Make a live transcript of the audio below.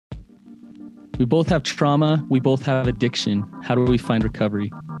We both have trauma. We both have addiction. How do we find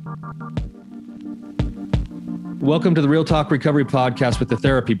recovery? Welcome to the Real Talk Recovery Podcast with the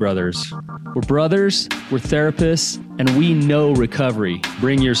Therapy Brothers. We're brothers, we're therapists, and we know recovery.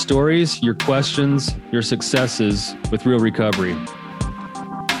 Bring your stories, your questions, your successes with real recovery.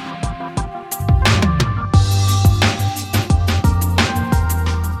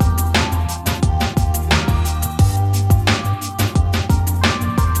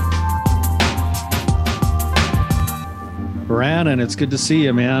 Brandon, it's good to see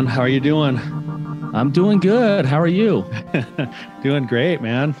you, man. How are you doing? I'm doing good. How are you? Doing great,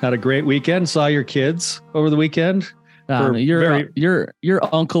 man. Had a great weekend. Saw your kids over the weekend. You're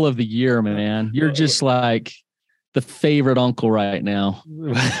uncle of the year, man. You're just like the favorite uncle right now.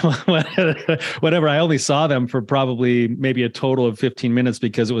 Whatever. I only saw them for probably maybe a total of 15 minutes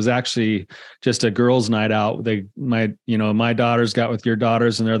because it was actually just a girls' night out. My daughters got with your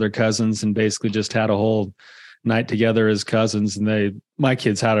daughters and their other cousins and basically just had a whole night together as cousins, and my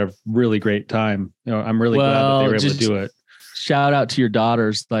kids had a really great time. I'm really glad that they were able to do it. Shout out to your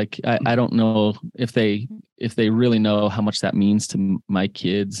daughters. Like, I don't know if they really know how much that means to my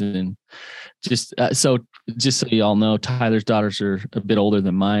kids. And just so you all know, Tyler's daughters are a bit older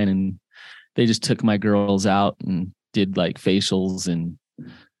than mine, and they just took my girls out and did like facials and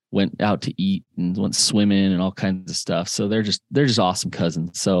went out to eat and went swimming and all kinds of stuff. So they're just awesome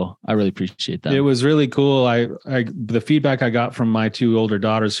cousins. So I really appreciate that. It was really cool. The feedback I got from my two older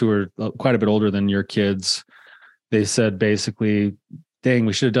daughters, who are quite a bit older than your kids, they said basically, dang,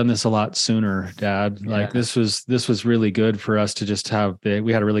 we should have done this a lot sooner, Dad. Yeah. Like this was really good for us to just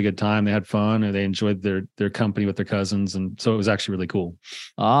we had a really good time. They had fun and they enjoyed their company with their cousins. And so it was actually really cool.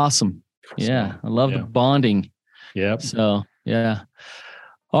 Awesome. Yeah. I love the bonding. Yep. So yeah.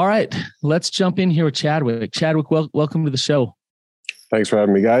 All right, let's jump in here with Chadwick. Chadwick, welcome to the show. Thanks for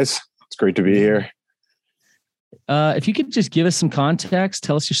having me, guys. It's great to be here. If you could just give us some context,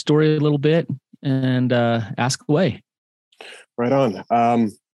 tell us your story a little bit, and ask away. Right on. I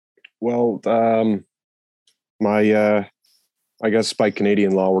guess by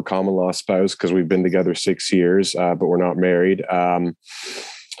Canadian law, we're common law spouse because we've been together 6 years, but we're not married.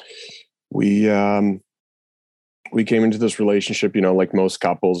 We came into this relationship, like most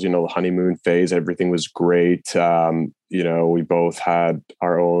couples, the honeymoon phase, everything was great. We both had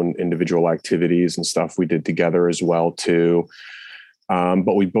our own individual activities and stuff we did together as well too.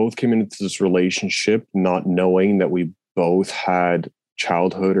 But we both came into this relationship not knowing that we both had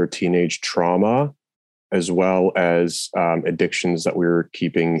childhood or teenage trauma, as well as addictions that we were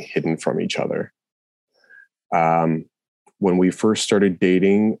keeping hidden from each other. When we first started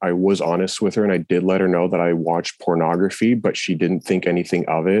dating, I was honest with her and I did let her know that I watched pornography, but she didn't think anything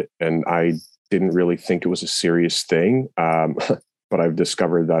of it. And I didn't really think it was a serious thing. But I've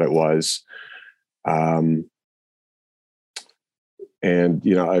discovered that it was. And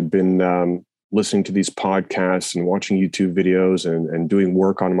I've been listening to these podcasts and watching YouTube videos and doing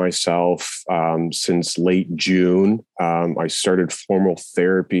work on myself since late June. I started formal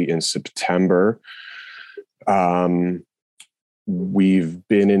therapy in September. We've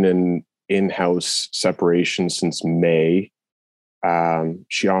been in an in-house separation since May.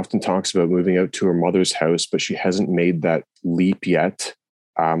 She often talks about moving out to her mother's house, but she hasn't made that leap yet.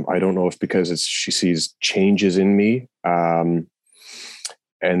 I don't know if because she sees changes in me. And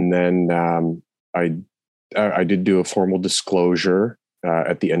then I did do a formal disclosure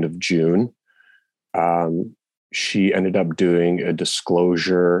at the end of June. She ended up doing a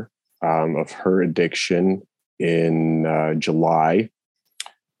disclosure of her addiction in July.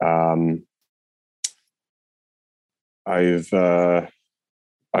 I've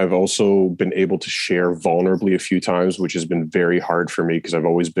also been able to share vulnerably a few times, which has been very hard for me because I've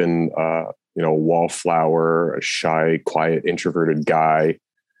always been, a wallflower, a shy, quiet, introverted guy.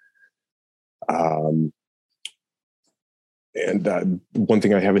 And one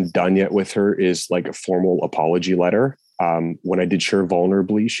thing I haven't done yet with her is like a formal apology letter. When I did share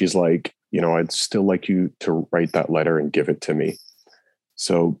vulnerably, she's like, I'd still like you to write that letter and give it to me.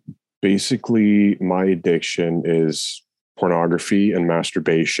 So basically, my addiction is pornography and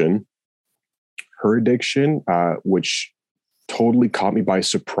masturbation. Her addiction, which totally caught me by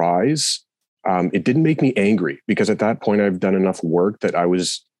surprise, it didn't make me angry because at that point, I've done enough work that I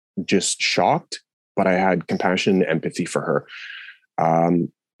was just shocked, but I had compassion and empathy for her.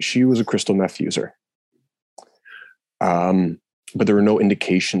 She was a crystal meth user. But there were no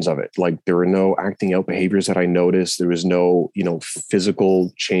indications of it. Like there were no acting out behaviors that I noticed. There was no,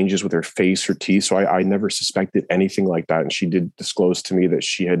 physical changes with her face or teeth. So I never suspected anything like that. And she did disclose to me that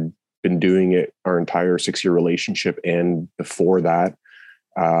she had been doing it our entire 6-year relationship. And before that,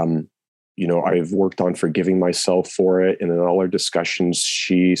 I've worked on forgiving myself for it. And in all our discussions,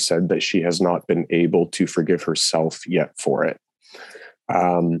 she said that she has not been able to forgive herself yet for it.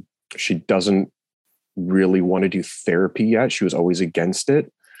 She doesn't really want to do therapy yet. She was always against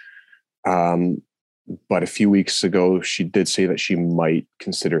it. But a few weeks ago, she did say that she might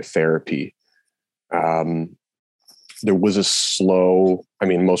consider therapy. There was a slow,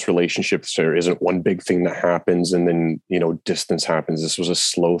 most relationships, there isn't one big thing that happens and then, distance happens. This was a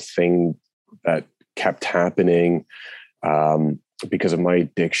slow thing that kept happening. Because of my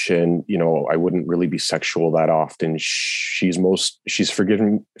addiction, I wouldn't really be sexual that often. She's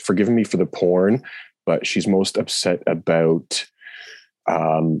forgiven me for the porn, but she's most upset about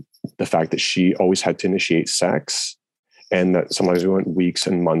the fact that she always had to initiate sex, and that sometimes we went weeks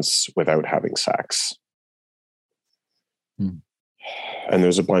and months without having sex. And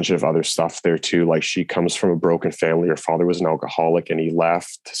there's a bunch of other stuff there too. Like, she comes from a broken family. Her father was an alcoholic and he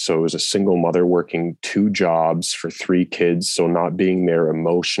left. So it was a single mother working 2 jobs for 3 kids. So not being there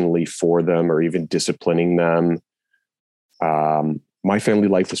emotionally for them or even disciplining them. My family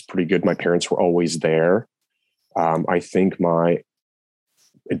life was pretty good. My parents were always there. I think my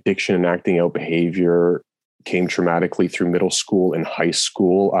addiction and acting out behavior came traumatically through middle school and high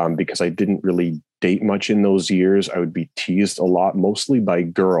school, because I didn't really date much in those years. I would be teased a lot, mostly by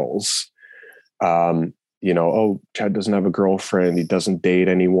girls. Oh, Chad doesn't have a girlfriend. He doesn't date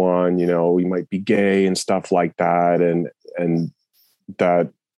anyone. He might be gay and stuff like that. And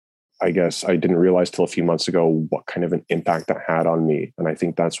that, I guess I didn't realize till a few months ago what kind of an impact that had on me. And I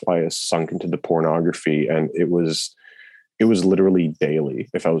think that's why I sunk into the pornography. And it was literally daily.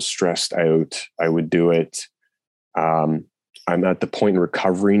 If I was stressed out, I would do it. I'm at the point in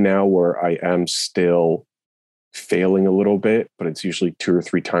recovery now where I am still failing a little bit, but it's usually 2 or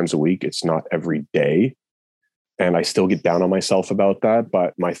 3 times a week. It's not every day. And I still get down on myself about that.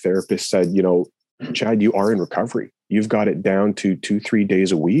 But my therapist said, Chad, you are in recovery. You've got it down to 2-3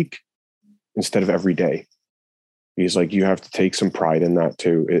 days a week instead of every day. He's like, you have to take some pride in that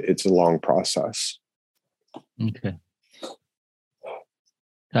too. It's a long process. Okay.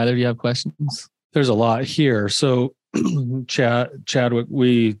 Tyler, do you have questions? There's a lot here. So Chadwick,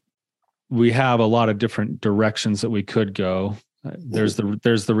 we have a lot of different directions that we could go. There's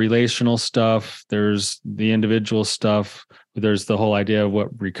the relational stuff. There's the individual stuff. There's the whole idea of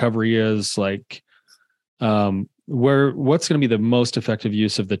what recovery is like. What's going to be the most effective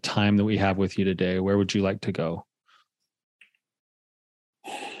use of the time that we have with you today? Where would you like to go?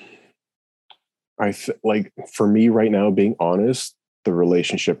 For me right now, being honest, the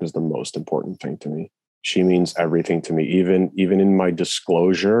relationship is the most important thing to me. She means everything to me. Even in my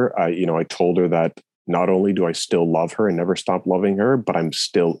disclosure, I told her that not only do I still love her and never stop loving her, but I'm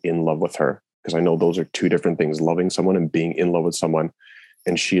still in love with her, because I know those are 2 different things, loving someone and being in love with someone.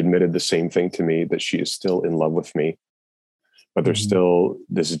 And she admitted the same thing to me, that she is still in love with me, but there's still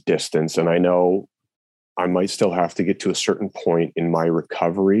this distance. And I know I might still have to get to a certain point in my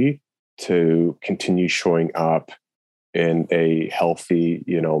recovery to continue showing up in a healthy,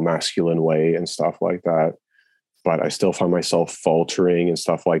 masculine way and stuff like that. But I still find myself faltering and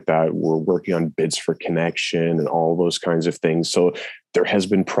stuff like that. We're working on bids for connection and all those kinds of things. So there has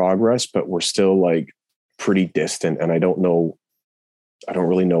been progress, but we're still pretty distant. And I don't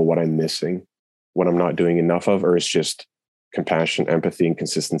really know what I'm missing, what I'm not doing enough of, or it's just compassion, empathy, and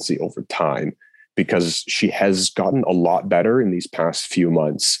consistency over time, because she has gotten a lot better in these past few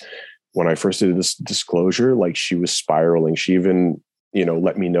months. When I first did this disclosure, she was spiraling. She even,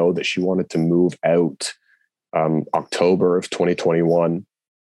 let me know that she wanted to move out October of 2021.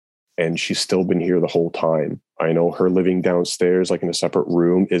 And she's still been here the whole time. I know her living downstairs, in a separate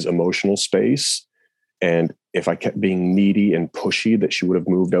room, is emotional space. And if I kept being needy and pushy, that she would have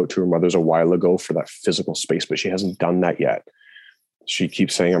moved out to her mother's a while ago for that physical space, but she hasn't done that yet. She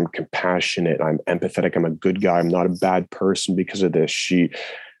keeps saying, I'm compassionate, I'm empathetic, I'm a good guy, I'm not a bad person because of this. She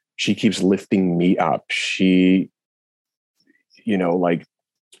keeps lifting me up. She,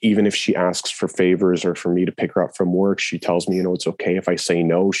 even if she asks for favors or for me to pick her up from work, she tells me, it's okay if I say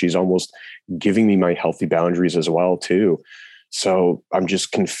no. She's almost giving me my healthy boundaries as well, too. So I'm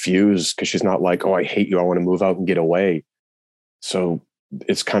just confused, because she's not like, oh, I hate you, I want to move out and get away. So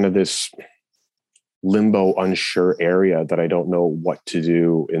it's kind of this limbo, unsure area that I don't know what to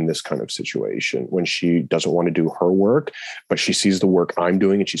do in this kind of situation, when she doesn't want to do her work, but she sees the work I'm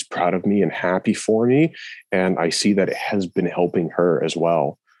doing and she's proud of me and happy for me. And I see that it has been helping her as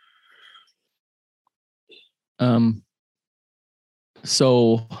well.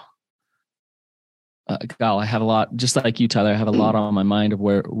 Gal, I have a lot, just like you, Tyler, I have a lot on my mind of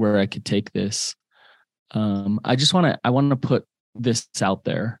where I could take this. I want to put this out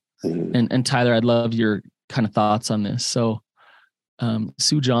there. And Tyler, I'd love your kind of thoughts on this. So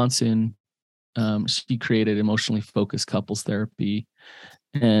Sue Johnson, she created emotionally focused couples therapy.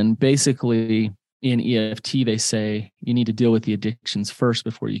 And basically in EFT, they say you need to deal with the addictions first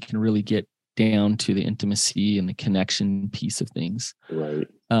before you can really get down to the intimacy and the connection piece of things. Right.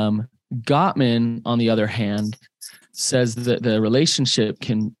 Gottman, on the other hand, says that the relationship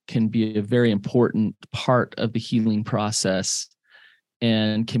can be a very important part of the healing process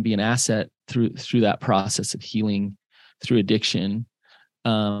and can be an asset through that process of healing through addiction.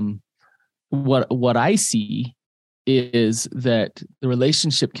 What I see is that the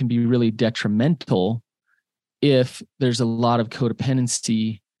relationship can be really detrimental if there's a lot of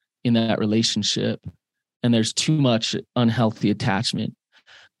codependency in that relationship and there's too much unhealthy attachment.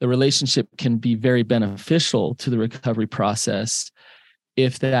 The relationship can be very beneficial to the recovery process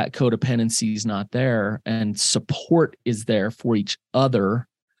if that codependency is not there and support is there for each other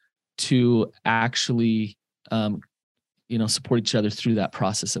to actually, support each other through that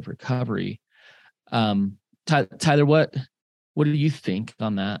process of recovery. Tyler, what do you think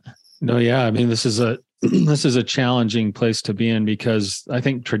on that? No, yeah. I mean, this is a challenging place to be in, because I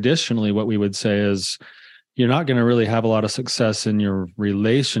think traditionally what we would say is you're not going to really have a lot of success in your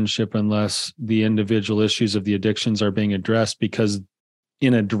relationship unless the individual issues of the addictions are being addressed, because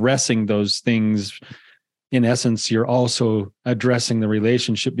in addressing those things, in essence, you're also addressing the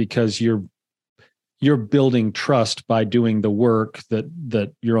relationship, because you're building trust by doing the work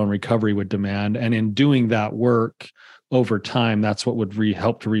that your own recovery would demand. And in doing that work over time, that's what would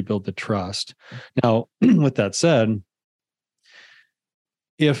help to rebuild the trust. Now, with that said,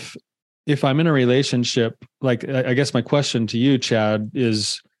 if I'm in a relationship, like, I guess my question to you, Chad,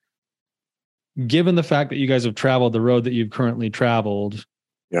 is, given the fact that you guys have traveled the road that you've currently traveled,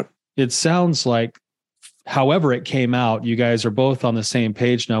 yep, it sounds like, however it came out, you guys are both on the same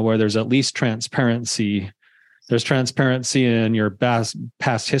page now, where there's at least transparency. There's transparency in your past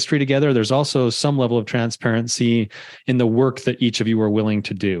history together. There's also some level of transparency in the work that each of you are willing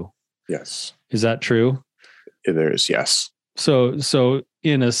to do. Yes. Is that true? There is, yes. So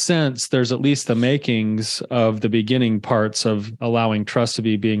in a sense, there's at least the makings of the beginning parts of allowing trust to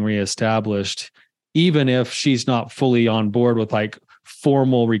be being reestablished, even if she's not fully on board with like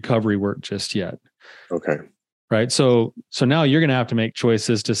formal recovery work just yet. Okay. Right. So now you're going to have to make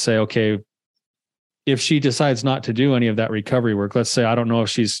choices to say, okay, if she decides not to do any of that recovery work, let's say, I don't know if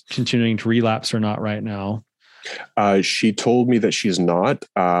she's continuing to relapse or not right now. She told me that she's not.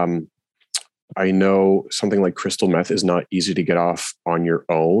 I know something like crystal meth is not easy to get off on your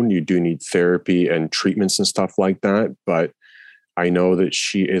own. You do need therapy and treatments and stuff like that. But I know that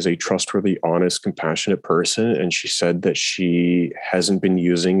she is a trustworthy, honest, compassionate person. And she said that she hasn't been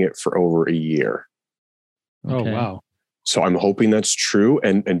using it for over a year. Okay. Oh, wow. So I'm hoping that's true.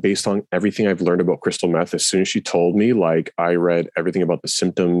 And based on everything I've learned about crystal meth, as soon as she told me, like, I read everything about the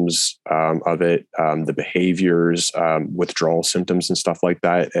symptoms of it, the behaviors, withdrawal symptoms and stuff like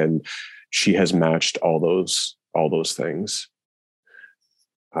that. And she has matched all those things.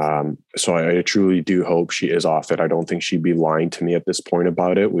 So I truly do hope she is off it. I don't think she'd be lying to me at this point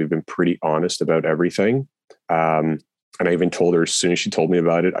about it. We've been pretty honest about everything. And I even told her, as soon as she told me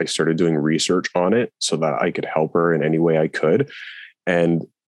about it, I started doing research on it so that I could help her in any way I could. And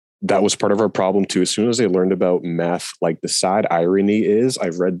that was part of our problem too. As soon as I learned about meth, like, the sad irony is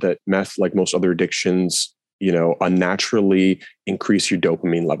I've read that meth, like most other addictions, unnaturally increase your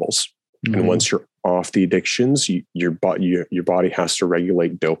dopamine levels. Mm-hmm. And once you're off the addictions, your body has to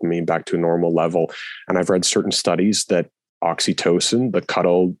regulate dopamine back to a normal level. And I've read certain studies that oxytocin, the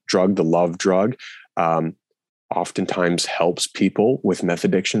cuddle drug, the love drug, oftentimes helps people with meth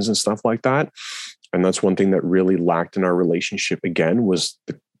addictions and stuff like that. And that's one thing that really lacked in our relationship, again, was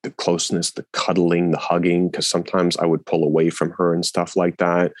the closeness, the cuddling, the hugging, because sometimes I would pull away from her and stuff like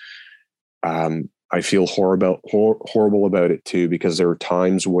that. I feel horrible about it too, because there were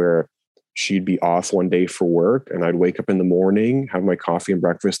times where she'd be off one day for work and I'd wake up in the morning, have my coffee and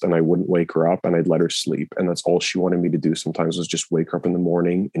breakfast, and I wouldn't wake her up and I'd let her sleep. And that's all she wanted me to do sometimes, was just wake her up in the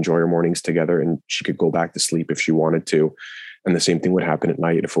morning, enjoy our mornings together, and she could go back to sleep if she wanted to. And the same thing would happen at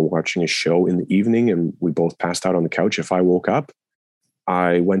night. If we're watching a show in the evening and we both passed out on the couch, if I woke up,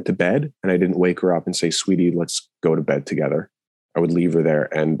 I went to bed and I didn't wake her up and say, sweetie, let's go to bed together. I would leave her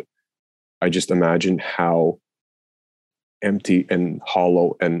there. And I just imagine how empty and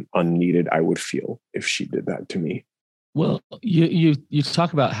hollow and unneeded I would feel if she did that to me. Well, you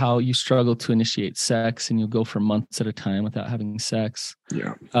talk about how you struggle to initiate sex and you go for months at a time without having sex.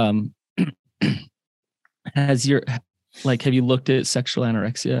 Yeah. Have you looked at sexual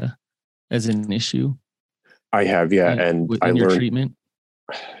anorexia as an issue? I have, yeah. And I learned learned treatment.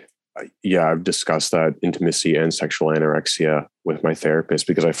 yeah, I've discussed that intimacy and sexual anorexia with my therapist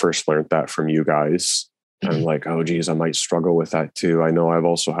because I first learned that from you guys. I'm like, oh geez, I might struggle with that too. I know I've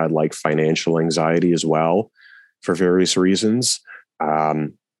also had like financial anxiety as well for various reasons.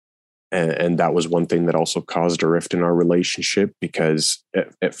 And that was one thing that also caused a rift in our relationship because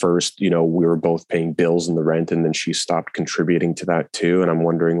at first, we were both paying bills and the rent, and then she stopped contributing to that too. And I'm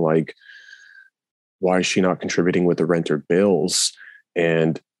wondering, like, why is she not contributing with the rent or bills?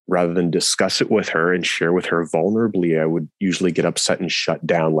 And rather than discuss it with her and share with her vulnerably, I would usually get upset and shut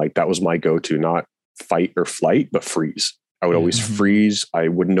down. Like that was my go-to, not fight or flight, but freeze. I would always freeze. I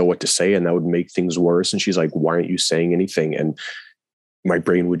wouldn't know what to say, and that would make things worse. And she's like, why aren't you saying anything? And my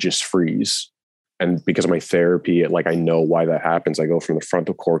brain would just freeze. And because of my therapy, I know why that happens. I go from the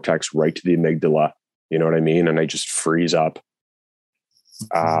frontal cortex right to the amygdala. You know what I mean? And I just freeze up.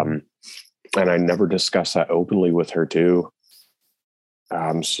 And I never discuss that openly with her too.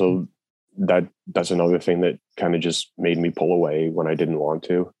 So that's another thing that kind of just made me pull away when I didn't want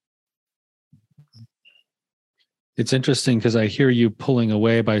to. It's interesting because I hear you pulling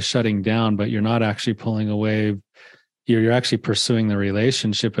away by shutting down, but you're not actually pulling away. You're actually pursuing the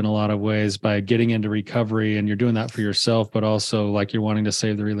relationship in a lot of ways by getting into recovery, and you're doing that for yourself, but also like you're wanting to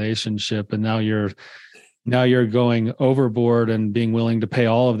save the relationship. And now you're going overboard and being willing to pay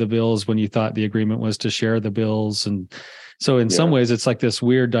all of the bills when you thought the agreement was to share the bills. And so in some ways it's like this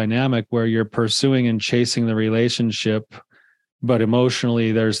weird dynamic where you're pursuing and chasing the relationship, but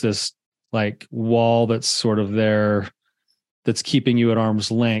emotionally there's this like wall that's sort of there that's keeping you at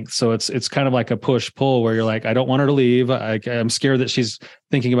arm's length. So it's kind of like a push pull where you're like, I don't want her to leave. I'm scared that she's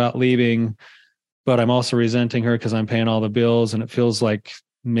thinking about leaving, but I'm also resenting her because I'm paying all the bills. And it feels like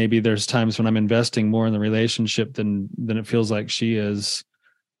maybe there's times when I'm investing more in the relationship than it feels like she is.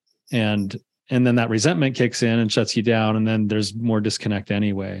 And then that resentment kicks in and shuts you down. And then there's more disconnect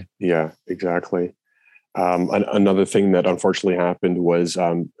anyway. Yeah, exactly. Another thing that unfortunately happened was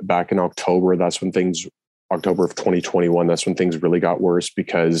back in October, October of 2021, that's when things really got worse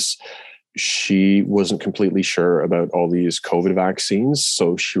because she wasn't completely sure about all these COVID vaccines.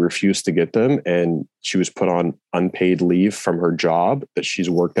 So she refused to get them, and she was put on unpaid leave from her job that she's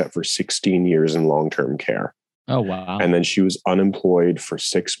worked at for 16 years in long-term care. Oh, wow. And then she was unemployed for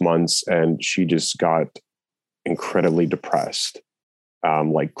 6 months, and she just got incredibly depressed,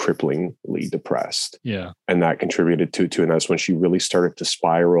 like cripplingly depressed. Yeah. And that contributed to, and that's when she really started to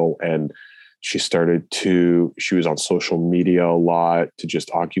spiral, and she was on social media a lot to just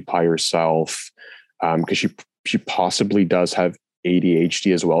occupy herself, because she possibly does have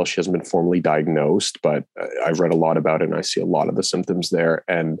ADHD as well. She hasn't been formally diagnosed, but I've read a lot about it and I see a lot of the symptoms there.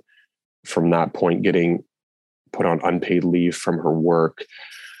 And from that point, getting put on unpaid leave from her work,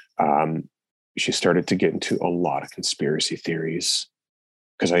 she started to get into a lot of conspiracy theories,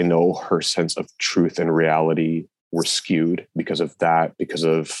 because I know her sense of truth and reality were skewed because of that, because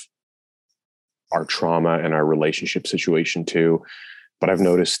of our trauma and our relationship situation too. But I've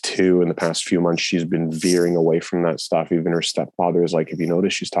noticed too, in the past few months, she's been veering away from that stuff. Even her stepfather is like, have you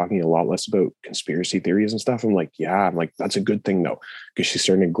noticed she's talking a lot less about conspiracy theories and stuff? I'm like, yeah. I'm like, that's a good thing though, because she's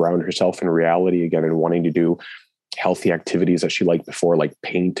starting to ground herself in reality again and wanting to do healthy activities that she liked before, like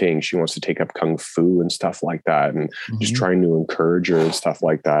painting. She wants to take up kung fu and stuff like that, and just trying to encourage her and stuff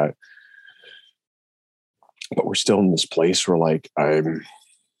like that. But we're still in this place where like, I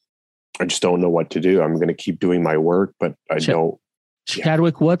just don't know what to do. I'm going to keep doing my work, but I don't.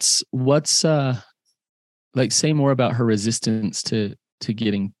 Chadwick, what's like, say more about her resistance to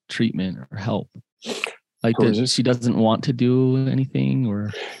getting treatment or help. Like that she doesn't want to do anything,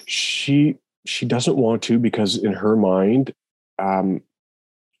 or she doesn't want to, because in her mind,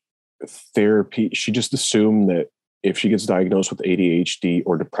 therapy, she just assumed that if she gets diagnosed with ADHD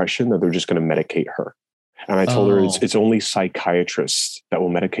or depression, that they're just going to medicate her. And I told her it's only psychiatrists that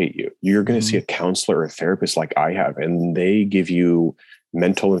will medicate you. You're going to see a counselor or a therapist like I have, and they give you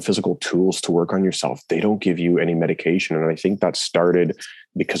mental and physical tools to work on yourself. They don't give you any medication. And I think that started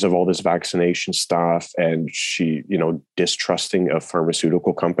because of all this vaccination stuff, and she, distrusting of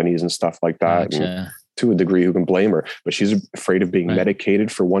pharmaceutical companies and stuff like that. Gotcha. And to a degree, who can blame her? But she's afraid of being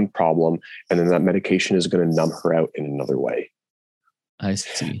medicated for one problem, and then that medication is going to numb her out in another way. I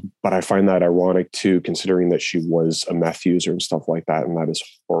see. But I find that ironic too, considering that she was a meth user and stuff like that. And that is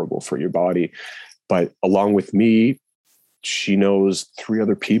horrible for your body. But along with me, she knows 3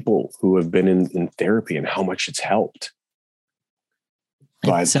 other people who have been in therapy and how much it's helped.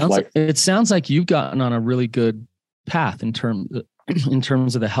 But it sounds like you've gotten on a really good path in terms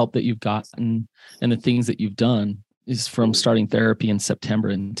of the help that you've gotten and the things that you've done, is from starting therapy in September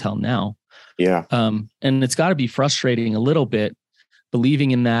until now. Yeah. And it's got to be frustrating a little bit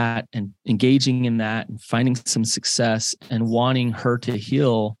believing in that and engaging in that and finding some success and wanting her to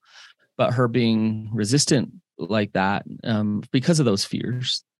heal, but her being resistant like that because of those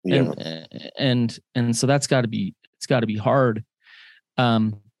fears. Yeah. And so it's got to be hard.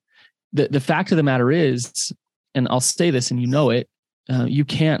 The fact of the matter is, and I'll say this, and you know it, you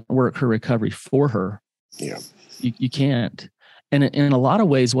can't work her recovery for her. Yeah. You can't. And in a lot of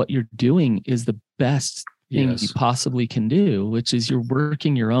ways, what you're doing is the best thing you possibly can do, which is you're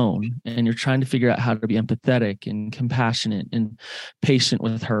working your own, and you're trying to figure out how to be empathetic and compassionate and patient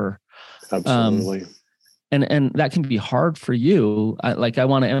with her. Absolutely. And that can be hard for you. I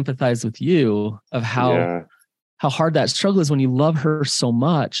want to empathize with you of how hard that struggle is when you love her so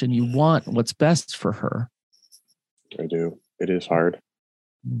much and you want what's best for her. I do. It is hard.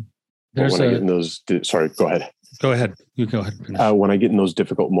 There's when I get in those, sorry, go ahead. Go ahead. You go ahead. When I get in those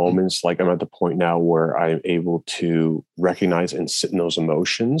difficult moments, like I'm at the point now where I'm able to recognize and sit in those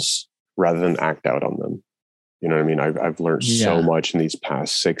emotions rather than act out on them. You know what I mean? I've learned so much in these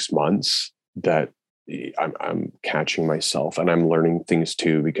past 6 months that I'm catching myself, and I'm learning things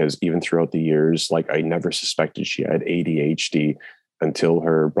too, because even throughout the years, like I never suspected she had ADHD until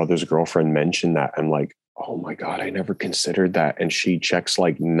her brother's girlfriend mentioned that. I'm like, oh my God, I never considered that. And she checks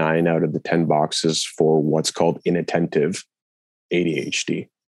like 9 out of the 10 boxes for what's called inattentive ADHD.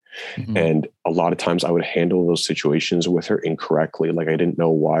 Mm-hmm. And a lot of times I would handle those situations with her incorrectly. Like I didn't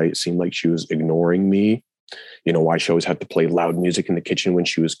know why it seemed like she was ignoring me. You know, why she always had to play loud music in the kitchen when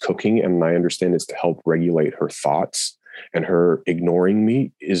she was cooking. And I understand it's to help regulate her thoughts, and her ignoring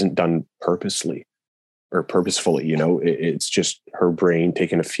me isn't done purposely or purposefully. You know, it's just her brain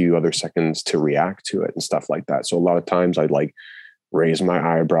taking a few other seconds to react to it and stuff like that. So a lot of times I'd like raise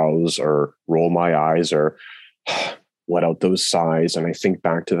my eyebrows or roll my eyes or let out those sighs. And I think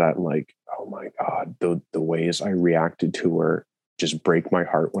back to that and like, oh my God, the ways I reacted to her just break my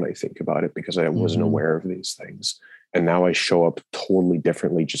heart when I think about it, because I wasn't aware of these things. And now I show up totally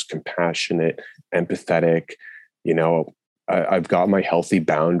differently, just compassionate, empathetic. You know, I've got my healthy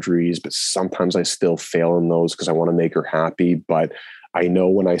boundaries, but sometimes I still fail in those because I want to make her happy. But I know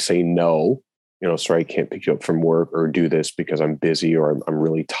when I say no, you know, sorry, I can't pick you up from work or do this because I'm busy or I'm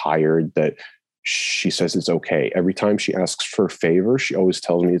really tired, that she says it's okay. Every time she asks for a favor, she always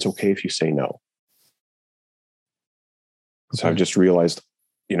tells me it's okay if you say no. So I've just realized,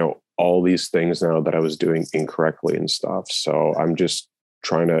 you know, all these things now that I was doing incorrectly and stuff. So I'm just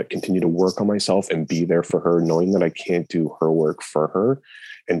trying to continue to work on myself and be there for her, knowing that I can't do her work for her,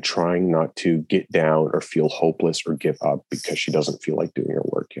 and trying not to get down or feel hopeless or give up because she doesn't feel like doing her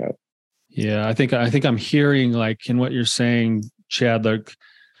work yet. Yeah, I think I'm hearing, like, in what you're saying, Chad, like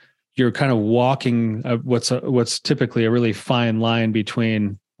you're kind of walking what's typically a really fine line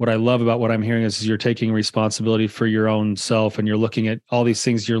between. What I love about what I'm hearing is you're taking responsibility for your own self, and you're looking at all these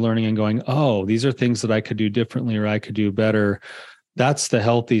things you're learning and going, oh, these are things that I could do differently or I could do better. That's the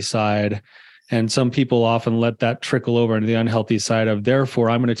healthy side. And some people often let that trickle over into the unhealthy side of,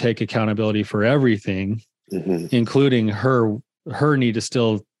 therefore, I'm going to take accountability for everything, including her need to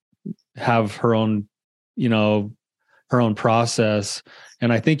still have her own, you know, her own process.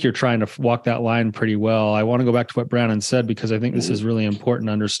 And I think you're trying to walk that line pretty well. I want to go back to what Brandon said, because I think this is really important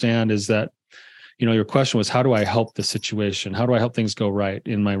to understand, is that, you know, your question was, how do I help the situation? How do I help things go right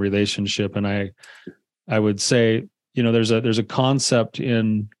in my relationship? And I would say, you know, there's a concept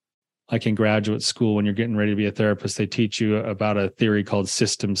in graduate school, when you're getting ready to be a therapist, they teach you about a theory called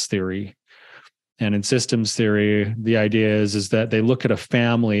systems theory. And in systems theory, the idea is that they look at a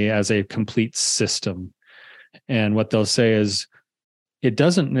family as a complete system. And what they'll say is, it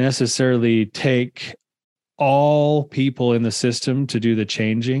doesn't necessarily take all people in the system to do the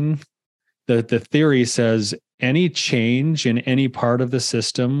changing. The theory says any change in any part of the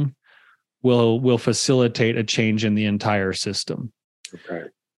system will facilitate a change in the entire system. Okay.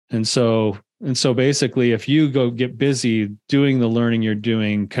 And so basically, if you go get busy doing the learning you're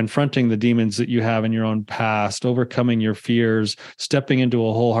doing, confronting the demons that you have in your own past, overcoming your fears, stepping into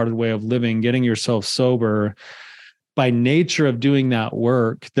a wholehearted way of living, getting yourself sober, by nature of doing that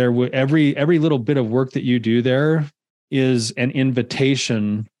work, every little bit of work that you do there is an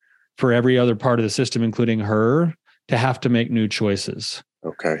invitation for every other part of the system, including her, to have to make new choices.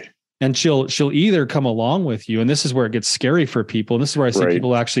 Okay. And she'll either come along with you, and this is where it gets scary for people. And this is where I see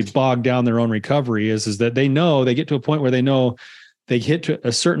people actually bog down their own recovery, is that they know, they get to a point where they know they hit to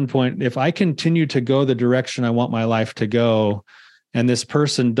a certain point. If I continue to go the direction I want my life to go, and this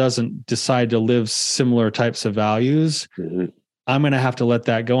person doesn't decide to live similar types of values, I'm going to have to let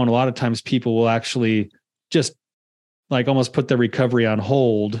that go. And a lot of times people will actually just like almost put their recovery on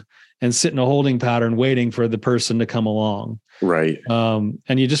hold and sit in a holding pattern waiting for the person to come along. Right. And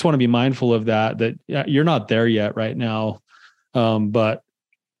you just want to be mindful of that you're not there yet right now. But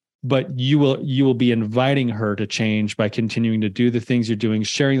you will be inviting her to change by continuing to do the things you're doing,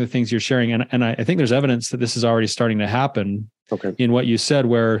 sharing the things you're sharing. And I think there's evidence that this is already starting to happen. Okay. In what you said,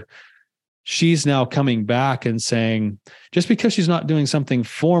 where she's now coming back and saying, just because she's not doing something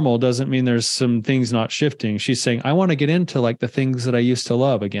formal doesn't mean there's some things not shifting. She's saying, I want to get into like the things that I used to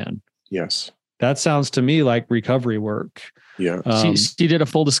love again. Yes. That sounds to me like recovery work. Yeah. She did a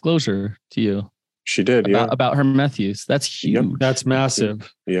full disclosure to you. She did. About her meth use. That's huge. Yep. That's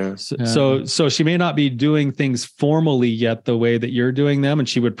massive. Yeah. So she may not be doing things formally yet the way that you're doing them. And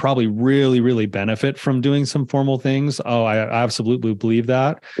she would probably really, really benefit from doing some formal things. Oh, I absolutely believe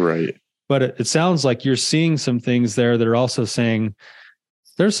that. Right. But it sounds like you're seeing some things there that are also saying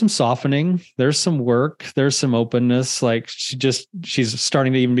there's some softening, there's some work, there's some openness. Like she's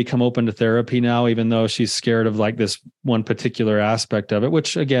starting to even become open to therapy now, even though she's scared of like this one particular aspect of it,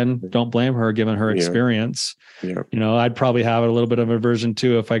 which again, don't blame her given her experience. Yeah. You know, I'd probably have a little bit of aversion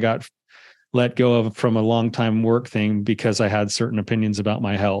too if I got let go of from a long time work thing because I had certain opinions about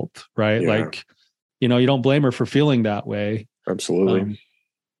my health, right? Yeah. Like, you know, you don't blame her for feeling that way. Absolutely.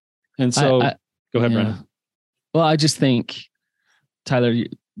 And so go ahead, yeah. Brandon. Well, I just think, Tyler,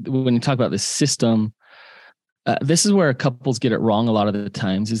 when you talk about this system, this is where couples get it wrong a lot of the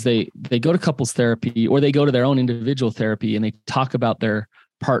times is they go to couples therapy or they go to their own individual therapy and they talk about their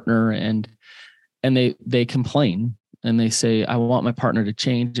partner and they complain and they say, I want my partner to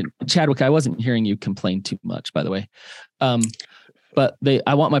change. And Chadwick, I wasn't hearing you complain too much, by the way. But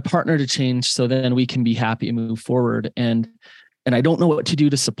I want my partner to change so then we can be happy and move forward. And I don't know what to do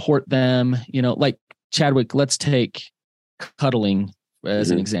to support them. You know, like Chadwick, let's take cuddling as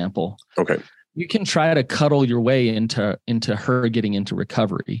an example. Okay. You can try to cuddle your way into her getting into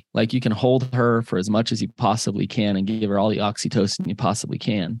recovery. Like you can hold her for as much as you possibly can and give her all the oxytocin you possibly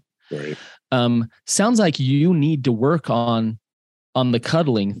can. Right. Sounds like you need to work on the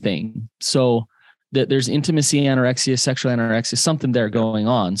cuddling thing. So that there's intimacy anorexia, sexual anorexia, something there going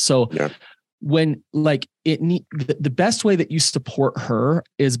on. So when like the best way that you support her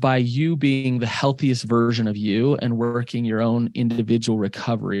is by you being the healthiest version of you and working your own individual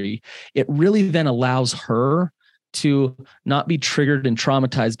recovery. It really then allows her to not be triggered and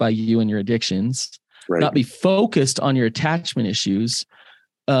traumatized by you and your addictions, not be focused on your attachment issues,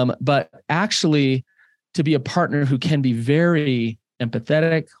 but actually to be a partner who can be very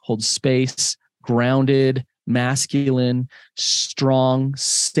empathetic, hold space, grounded, masculine, strong,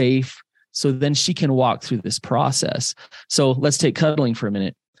 safe. So then she can walk through this process. So let's take cuddling for a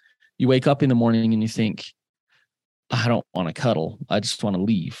minute. You wake up in the morning and you think, I don't want to cuddle. I just want to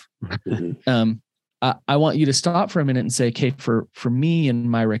leave. I want you to stop for a minute and say, okay, for me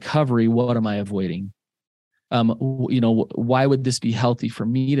and my recovery, what am I avoiding? Why would this be healthy for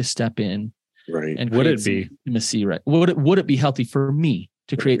me to step in? Right. And would it be intimacy? Right. Would it be healthy for me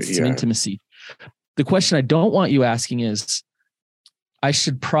to create some intimacy? The question I don't want you asking is,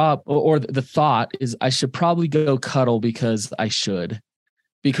 the thought is I should probably go cuddle because I should,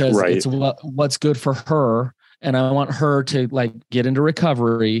 because it's what's good for her. And I want her to like get into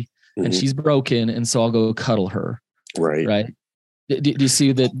recovery and she's broken. And so I'll go cuddle her. Right. Right. Do you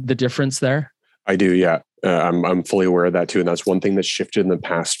see the difference there? I do. Yeah. I'm fully aware of that too. And that's one thing that's shifted in the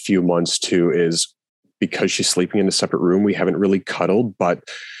past few months too, is because she's sleeping in a separate room. We haven't really cuddled, but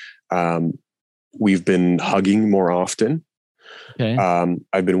we've been hugging more often. Okay.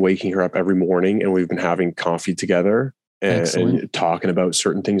 I've been waking her up every morning and we've been having coffee together and talking about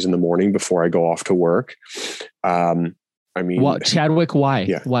certain things in the morning before I go off to work. Chadwick, why?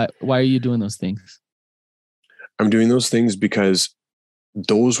 Yeah. Why are you doing those things? I'm doing those things because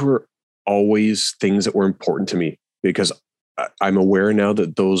those were always things that were important to me, because I'm aware now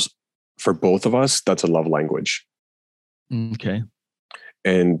that those, for both of us, that's a love language. Okay.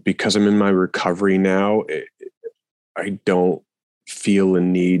 And because I'm in my recovery now, I don't feel a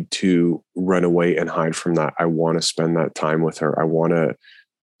need to run away and hide from that. I want to spend that time with her. I want to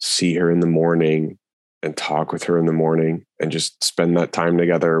see her in the morning and talk with her in the morning and just spend that time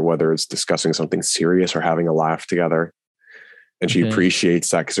together, whether it's discussing something serious or having a laugh together. And she appreciates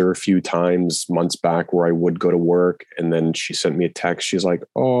that, because there were a few times months back where I would go to work and then she sent me a text. She's like,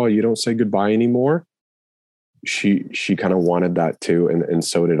 "Oh, you don't say goodbye anymore." She kind of wanted that too. And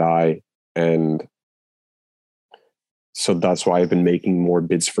so did I. And so that's why I've been making more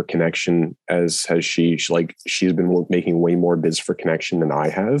bids for connection, as has she. She's been making way more bids for connection than I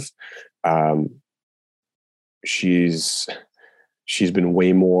have. She's been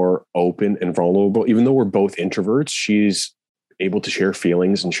way more open and vulnerable. Even though we're both introverts, she's able to share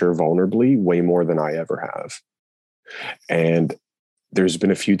feelings and share vulnerably way more than I ever have. And there's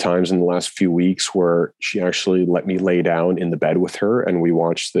been a few times in the last few weeks where she actually let me lay down in the bed with her and we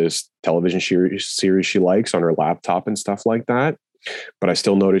watched this television series she likes on her laptop and stuff like that. But I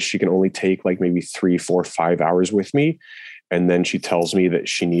still notice she can only take like maybe 3, 4, 5 hours with me. And then she tells me that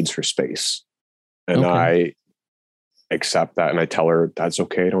she needs her space. And I accept that. And I tell her, that's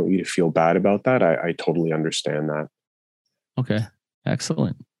okay. I don't need to feel bad about that. I totally understand that. Okay.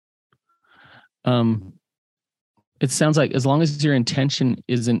 Excellent. It sounds like as long as your intention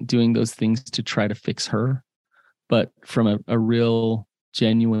isn't doing those things to try to fix her, but from a real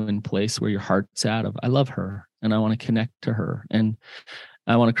genuine place where your heart's at of, I love her and I want to connect to her and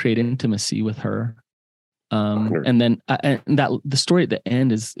I want to create intimacy with her. And then that the story at the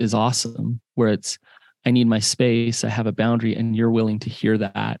end is awesome, where it's, I need my space. I have a boundary and you're willing to hear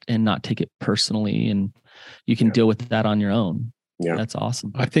that and not take it personally. And you can deal with that on your own. Yeah. That's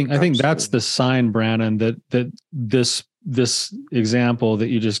awesome. I think that's the sign, Brandon, that this example that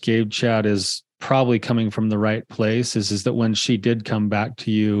you just gave, Chad, is probably coming from the right place, is that when she did come back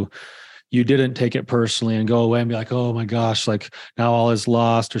to you, you didn't take it personally and go away and be like, oh my gosh, like now all is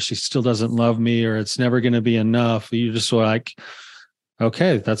lost, or she still doesn't love me, or it's never going to be enough. You just were like,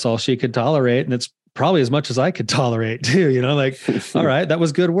 okay, that's all she could tolerate. And it's probably as much as I could tolerate too, like, all right, that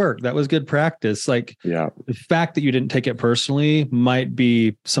was good work. That was good practice. Like, the fact that you didn't take it personally might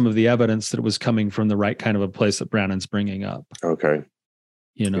be some of the evidence that it was coming from the right kind of a place that Brandon's bringing up. Okay.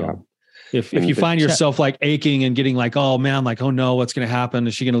 If you find yourself like aching and getting like, oh man, like, oh no, what's going to happen?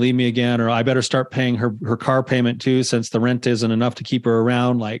 Is she going to leave me again? Or I better start paying her car payment too, since the rent isn't enough to keep her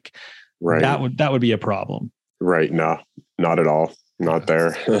around. Like, that would be a problem. Right. No, not at all. Not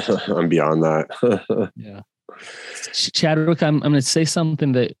there. I'm beyond that. Yeah. Chadwick, I'm going to say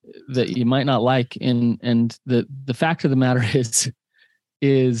something that you might not like. And the fact of the matter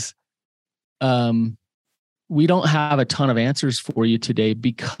is we don't have a ton of answers for you today,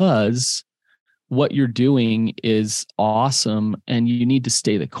 because what you're doing is awesome and you need to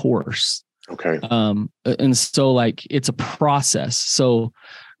stay the course. Okay. And so like, it's a process. So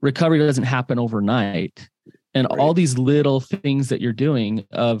recovery doesn't happen overnight. And all these little things that you're doing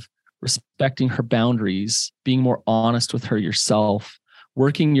of respecting her boundaries, being more honest with her yourself,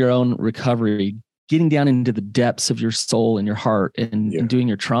 working your own recovery, getting down into the depths of your soul and your heart and doing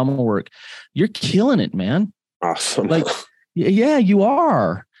your trauma work, you're killing it, man. Awesome. Like, yeah, you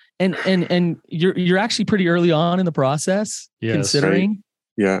are. And you're actually pretty early on in the process, considering.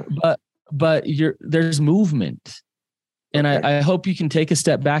 Right. Yeah. But there's movement. And I hope you can take a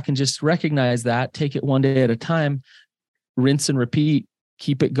step back and just recognize that, take it one day at a time, rinse and repeat,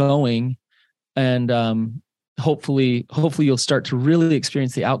 keep it going. And hopefully you'll start to really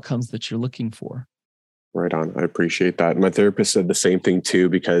experience the outcomes that you're looking for. Right on. I appreciate that. My therapist said the same thing too,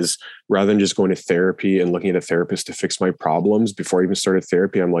 because rather than just going to therapy and looking at a therapist to fix my problems, before I even started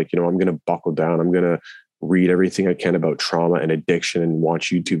therapy, I'm like, I'm going to buckle down. I'm going to read everything I can about trauma and addiction and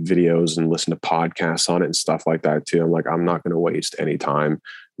watch YouTube videos and listen to podcasts on it and stuff like that too. I'm like, I'm not going to waste any time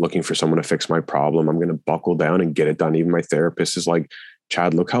looking for someone to fix my problem. I'm going to buckle down and get it done. Even my therapist is like,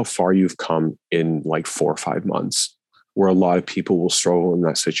 Chad, look how far you've come in like 4 or 5 months, where a lot of people will struggle in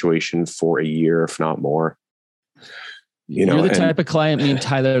that situation for a year, if not more. You're the type of client me and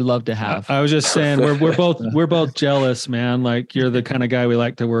Tyler love to have. I was just saying we're both jealous, man. Like, you're the kind of guy we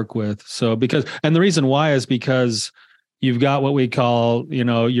like to work with. So and the reason why is because you've got what we call,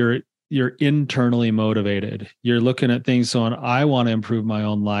 you're internally motivated. You're looking at things saying, I want to improve my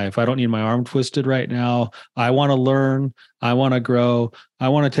own life. I don't need my arm twisted right now. I want to learn. I want to grow. I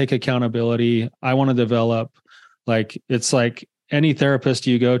want to take accountability. I want to develop. Like, it's like any therapist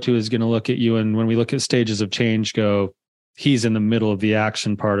you go to is going to look at you. And when we look at stages of change, he's in the middle of the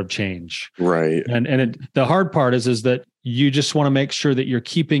action part of change. Right. And the hard part is that you just want to make sure that you're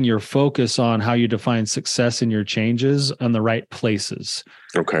keeping your focus on how you define success in your changes on the right places.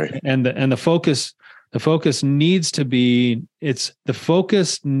 Okay. And the focus needs to be, the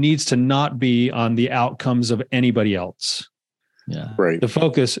focus needs to not be on the outcomes of anybody else. Yeah. Right. The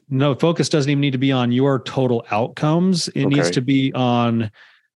focus doesn't even need to be on your total outcomes. It needs to be on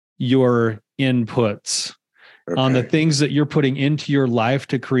your inputs. On the things that you're putting into your life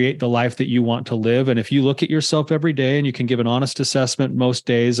to create the life that you want to live. And if you look at yourself every day and you can give an honest assessment most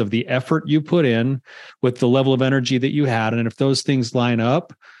days of the effort you put in with the level of energy that you had, and if those things line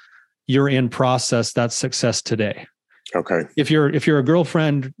up, you're in process. That's success today. Okay. If you're a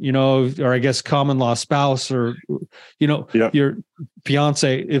girlfriend, or I guess common law spouse, or, your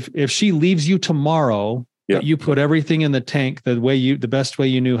fiance, if she leaves you tomorrow, but you put everything in the tank the best way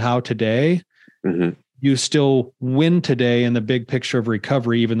you knew how today, you still win today in the big picture of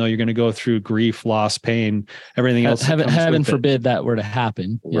recovery, even though you're going to go through grief, loss, pain, everything else. Heaven forbid that were to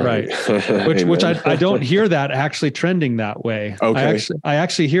happen. Yeah. Right. which I don't hear that actually trending that way. Okay. I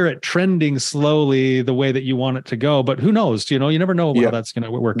actually hear it trending slowly the way that you want it to go, but who knows, you never know how that's going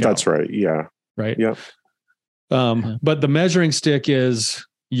to work out. That's right. Yeah. Right. Yeah. But the measuring stick is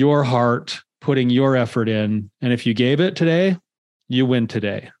your heart putting your effort in. And if you gave it today, you win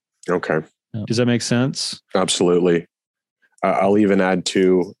today. Okay. Does that make sense? Absolutely. I'll even add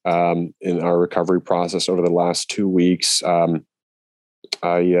to, in our recovery process over the last 2 weeks,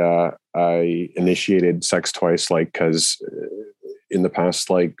 I initiated sex twice, cause in the past,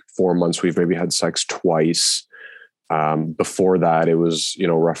 4 months, we've maybe had sex twice. Before that, it was,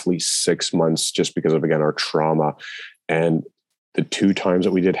 roughly 6 months just because of, again, our trauma. And the 2 times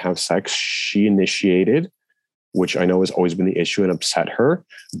that we did have sex, she initiated, which I know has always been the issue and upset her.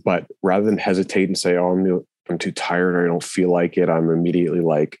 But rather than hesitate and say, oh, I'm too tired or I don't feel like it, I'm immediately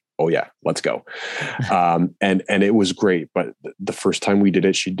like, oh yeah, let's go. And it was great. But the first time we did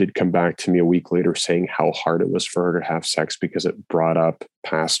it, she did come back to me a week later saying how hard it was for her to have sex because it brought up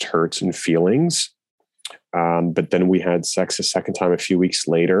past hurts and feelings. But then we had sex a second time a few weeks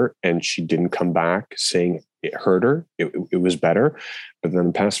later, and she didn't come back saying it hurt her. It was better. But then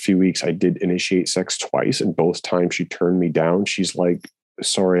the past few weeks, I did initiate sex twice, and both times she turned me down. She's like,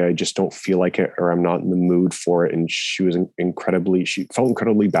 sorry, I just don't feel like it, or I'm not in the mood for it. And she felt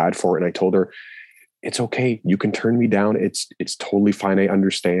incredibly bad for it. And I told her, it's okay. You can turn me down. It's totally fine. I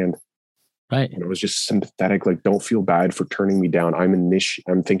understand. Right. And I was just sympathetic, don't feel bad for turning me down.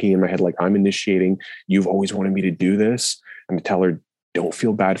 I'm thinking in my head, I'm initiating. You've always wanted me to do this. And to tell her, don't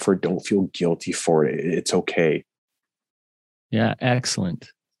feel bad for it. Don't feel guilty for it. It's okay. Yeah. Excellent.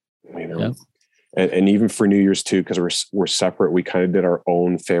 Yep. And even for New Year's too, because we're separate. We kind of did our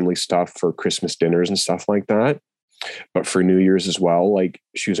own family stuff for Christmas dinners and stuff like that. But for New Year's as well,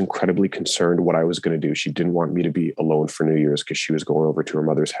 she was incredibly concerned what I was going to do. She didn't want me to be alone for New Year's because she was going over to her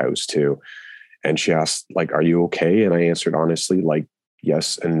mother's house too. And she asked, are you okay? And I answered honestly,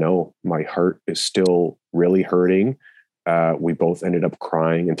 yes and no. My heart is still really hurting. We both ended up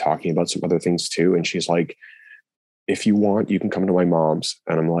crying and talking about some other things too. And she's like, if you want, you can come to my mom's.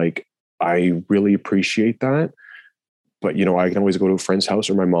 And I'm like, I really appreciate that. But, I can always go to a friend's house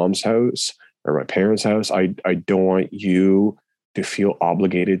or my mom's house or my parents' house. I don't want you to feel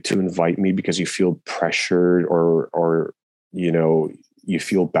obligated to invite me because you feel pressured or you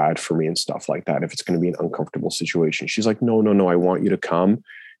feel bad for me and stuff like that. If it's going to be an uncomfortable situation. She's like, no, I want you to come.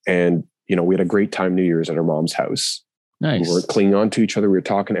 And, we had a great time New Year's at her mom's house. Nice. We weren't clinging on to each other. We were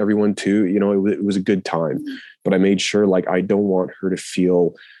talking to everyone too. It was a good time, but I made sure I don't want her to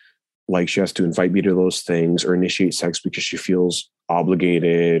feel like she has to invite me to those things or initiate sex because she feels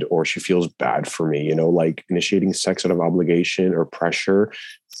obligated or she feels bad for me. Initiating sex out of obligation or pressure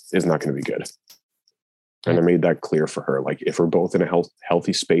is not going to be good. And I made that clear for her. If we're both in a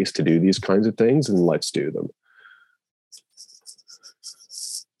healthy space to do these kinds of things, then let's do them.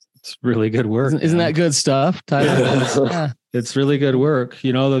 It's really good work. Isn't that good stuff, Tyler? Yeah. It's really good work.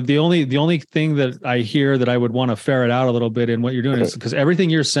 The only thing that I hear that I would want to ferret out a little bit in what you're doing is because everything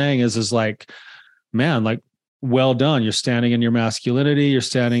you're saying is man, well done. You're standing in your masculinity. You're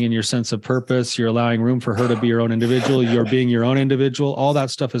standing in your sense of purpose. You're allowing room for her to be your own individual. You're being your own individual. All that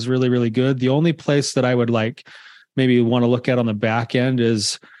stuff is really, really good. The only place that I would maybe want to look at on the back end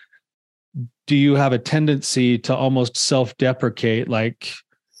is, do you have a tendency to almost self-deprecate,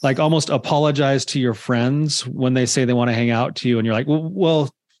 almost apologize to your friends when they say they want to hang out to you, and you're like, well,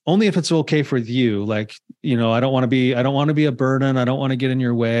 only if it's okay for you. I don't want to be a burden. I don't want to get in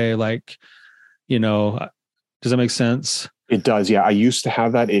your way. Does that make sense? It does. Yeah. I used to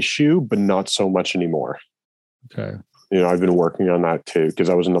have that issue, but not so much anymore. Okay. I've been working on that too, because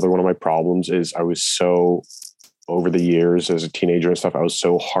that was another one of my problems is I was so, over the years as a teenager and stuff, I was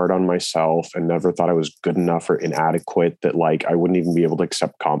so hard on myself and never thought I was good enough or inadequate that I wouldn't even be able to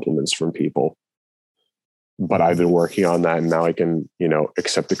accept compliments from people. But I've been working on that, and now I can,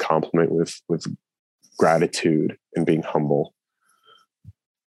 accept a compliment with gratitude and being humble.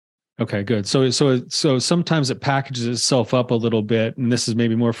 Okay, good. So sometimes it packages itself up a little bit, and this is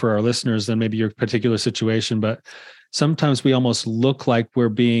maybe more for our listeners than maybe your particular situation, but sometimes we almost look like we're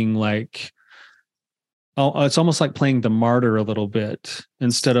being it's almost like playing the martyr a little bit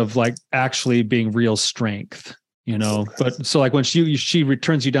instead of actually being real strength, But so when she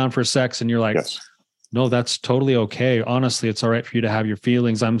returns you down for sex and you're like, yes. No, that's totally okay. Honestly, it's all right for you to have your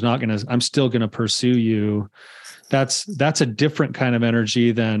feelings. I'm still going to pursue you. That's a different kind of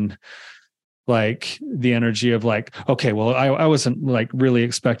energy than like the energy of like, okay, well, I wasn't like really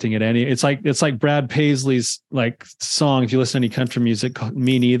expecting it it's like Brad Paisley's like song. If you listen to any country music, called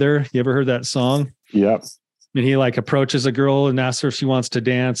Me Neither. You ever heard that song? Yep. And he like approaches a girl and asks her if she wants to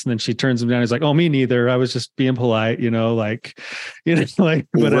dance. And then she turns him down. He's like, oh, me neither. I was just being polite, like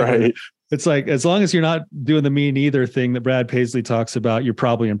whatever. Right. It's like, as long as you're not doing the me neither thing that Brad Paisley talks about, you're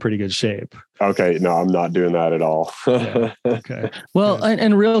probably in pretty good shape. Okay. No, I'm not doing that at all. Yeah. Okay. Well,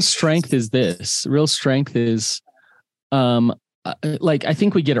 and real strength is this. Real strength is, like, I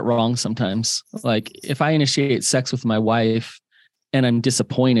think we get it wrong sometimes. Like, if I initiate sex with my wife and I'm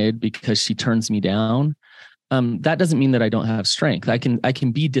disappointed because she turns me down, that doesn't mean that I don't have strength. I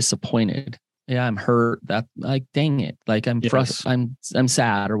can be disappointed. Yeah, I'm hurt. That, like, dang it. Like, I'm frustrated. I'm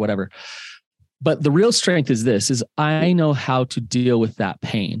sad or whatever. But the real strength is this: is I know how to deal with that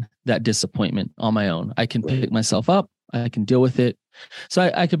pain, that disappointment on my own. I can pick myself up. I can deal with it.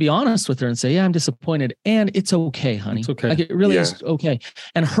 So I could be honest with her and say, yeah, I'm disappointed, and it's okay, honey. It's okay. Like, it really is okay.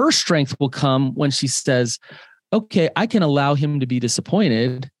 And her strength will come when she says, okay, I can allow him to be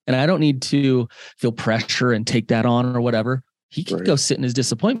disappointed, and I don't need to feel pressure and take that on or whatever. He can go sit in his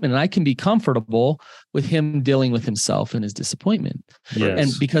disappointment, and I can be comfortable with him dealing with himself and his disappointment. Yes.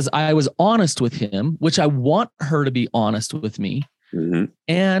 And because I was honest with him, which I want her to be honest with me,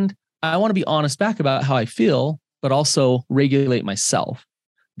 and I want to be honest back about how I feel, but also regulate myself.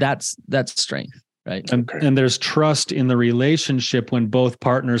 That's strength. Right. And there's trust in the relationship when both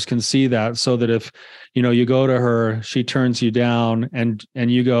partners can see that, so that if, you go to her, she turns you down and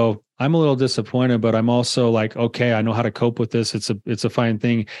you go, I'm a little disappointed, but I'm also like, okay, I know how to cope with this. It's a fine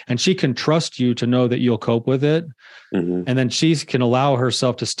thing. And she can trust you to know that you'll cope with it. And then she can allow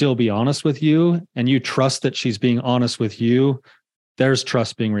herself to still be honest with you, and you trust that she's being honest with you. There's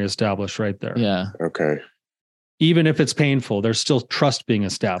trust being reestablished right there. Yeah. Okay. Even if it's painful, there's still trust being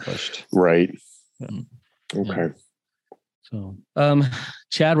established. Right. Yeah. Okay. So,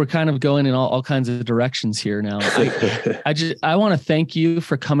 Chad, we're kind of going in all kinds of directions here now. I want to thank you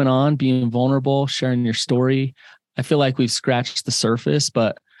for coming on, being vulnerable, sharing your story. I feel like we've scratched the surface,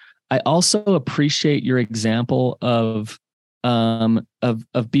 but I also appreciate your example of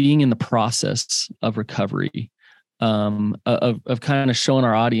being in the process of recovery, of kind of showing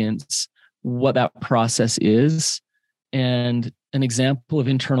our audience what that process is, and an example of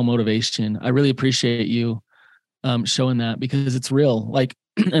internal motivation. I really appreciate you showing that, because it's real. Like,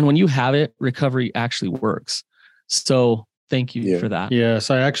 and when you have it, recovery actually works. So thank you for that.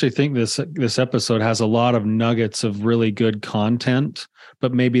 Yes, I actually think this episode has a lot of nuggets of really good content,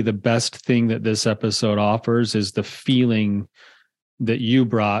 but maybe the best thing that this episode offers is the feeling that you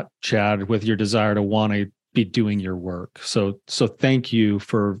brought, Chad, with your desire to want to be doing your work. So thank you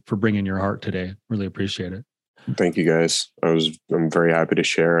for bringing your heart today. Really appreciate it. Thank you, guys. I'm very happy to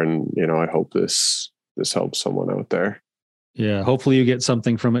share, and I hope this helps someone out there. Yeah, hopefully you get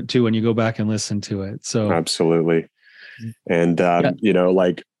something from it too when you go back and listen to it. So absolutely. And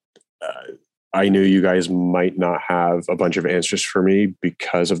I knew you guys might not have a bunch of answers for me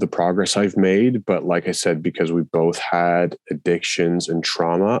because of the progress I've made, but like I said, because we both had addictions and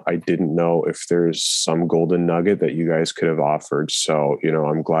trauma, I didn't know if there's some golden nugget that you guys could have offered. So,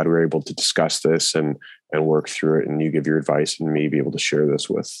 I'm glad we were able to discuss this and work through it, and you give your advice and me be able to share this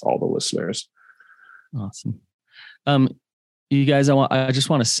with all the listeners. Awesome. You guys, I just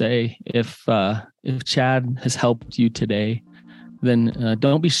want to say, if Chad has helped you today, then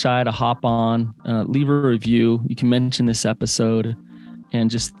don't be shy to hop on, leave a review. You can mention this episode and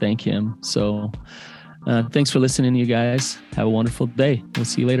just thank him. So thanks for listening, you guys. Have a wonderful day. We'll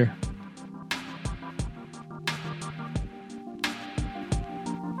see you later.